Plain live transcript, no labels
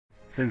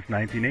Since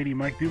 1980,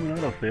 Mike Duman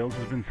Auto Sales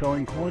has been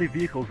selling quality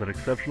vehicles at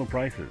exceptional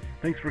prices.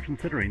 Thanks for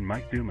considering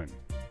Mike Duman.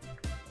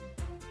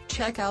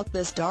 Check out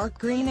this dark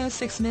green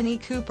 06 Mini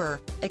Cooper,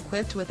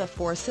 equipped with a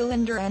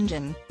 4-cylinder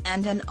engine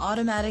and an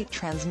automatic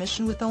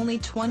transmission with only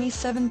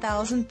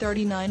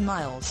 27,039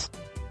 miles.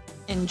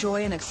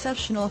 Enjoy an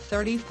exceptional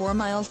 34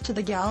 miles to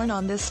the gallon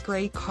on this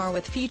great car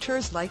with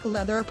features like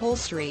leather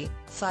upholstery,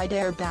 side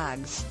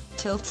airbags,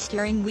 tilt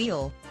steering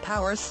wheel,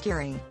 power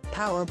steering,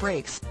 power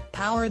brakes,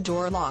 power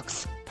door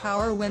locks,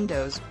 power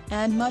windows,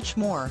 and much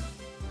more.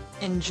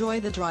 Enjoy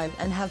the drive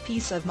and have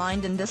peace of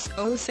mind in this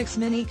 06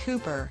 Mini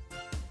Cooper.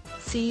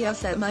 See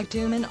us at Mike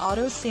Duman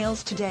Auto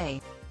Sales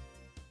today.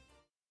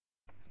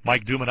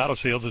 Mike Duman Auto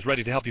Sales is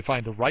ready to help you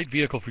find the right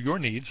vehicle for your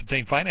needs,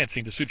 obtain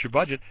financing to suit your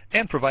budget,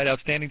 and provide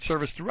outstanding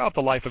service throughout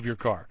the life of your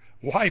car.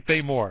 Why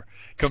pay more?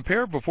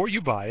 Compare before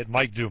you buy at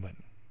Mike Duman.